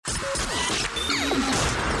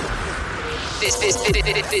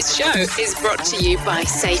This show is brought to you by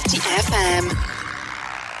Safety FM.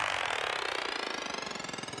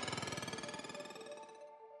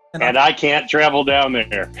 And I can't travel down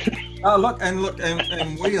there. Look,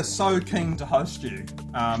 and we are so keen to host you.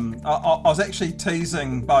 I was actually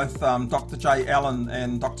teasing both Dr. Jay Allen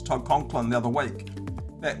and Dr. Todd Conklin the other week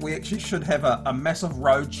that we actually should have a massive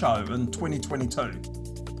road show in 2022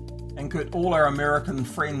 and get all our American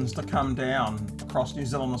friends to come down across New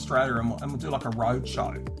Zealand, Australia, and we'll do like a road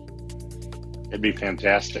show. It'd be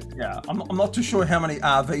fantastic. Yeah, I'm not too sure how many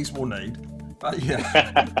RVs we'll need, but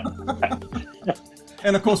yeah.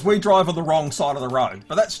 And of course, we drive on the wrong side of the road,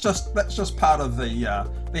 but that's just part of the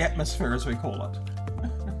atmosphere, as we call it.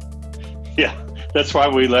 Yeah, that's why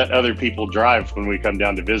we let other people drive when we come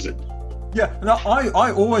down to visit. Yeah, no,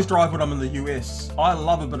 I always drive when I'm in the US. I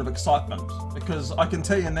love a bit of excitement because I can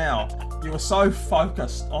tell you now, you are so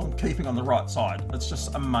focused on keeping on the right side. It's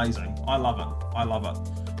just amazing. I love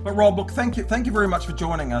it. But Rob, look, thank you very much for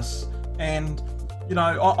joining us. And you know,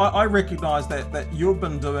 I recognise that you've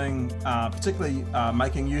been doing, particularly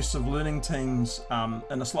making use of learning teams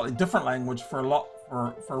in a slightly different language for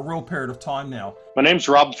a real period of time now. My name's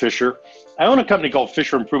Rob Fisher. I own a company called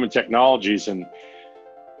Fisher Improvement Technologies, and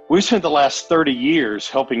we've spent the last 30 years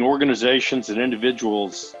helping organizations and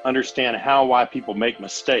individuals understand how and why people make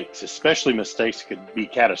mistakes, especially mistakes that could be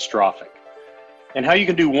catastrophic, and how you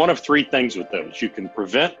can do one of three things with those. You can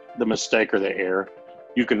prevent the mistake or the error,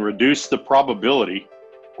 you can reduce the probability,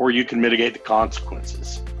 or you can mitigate the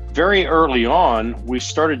consequences. Very early on, we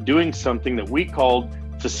started doing something that we called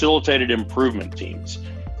facilitated improvement teams.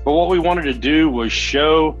 But what we wanted to do was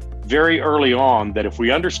show very early on that if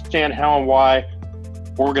we understand how and why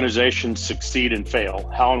organizations succeed and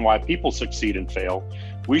fail, how and why people succeed and fail,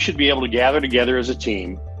 we should be able to gather together as a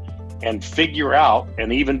team and figure out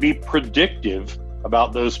and even be predictive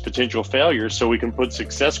about those potential failures so we can put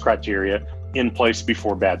success criteria in place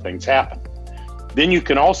before bad things happen. Then you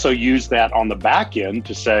can also use that on the back end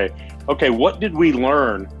to say, okay, what did we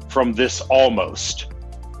learn from this almost?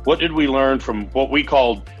 What did we learn from what we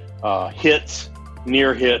called hits, and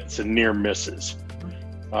near misses?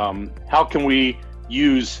 How can we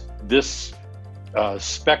use this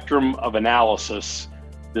spectrum of analysis,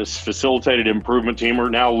 this facilitated improvement team, or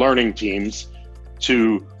now learning teams,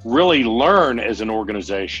 to really learn as an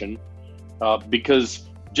organization? Because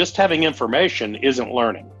just having information isn't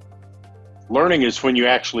learning. Learning is when you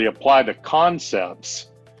actually apply the concepts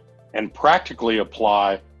and practically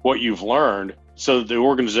apply what you've learned so that the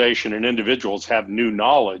organization and individuals have new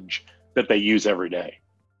knowledge that they use every day.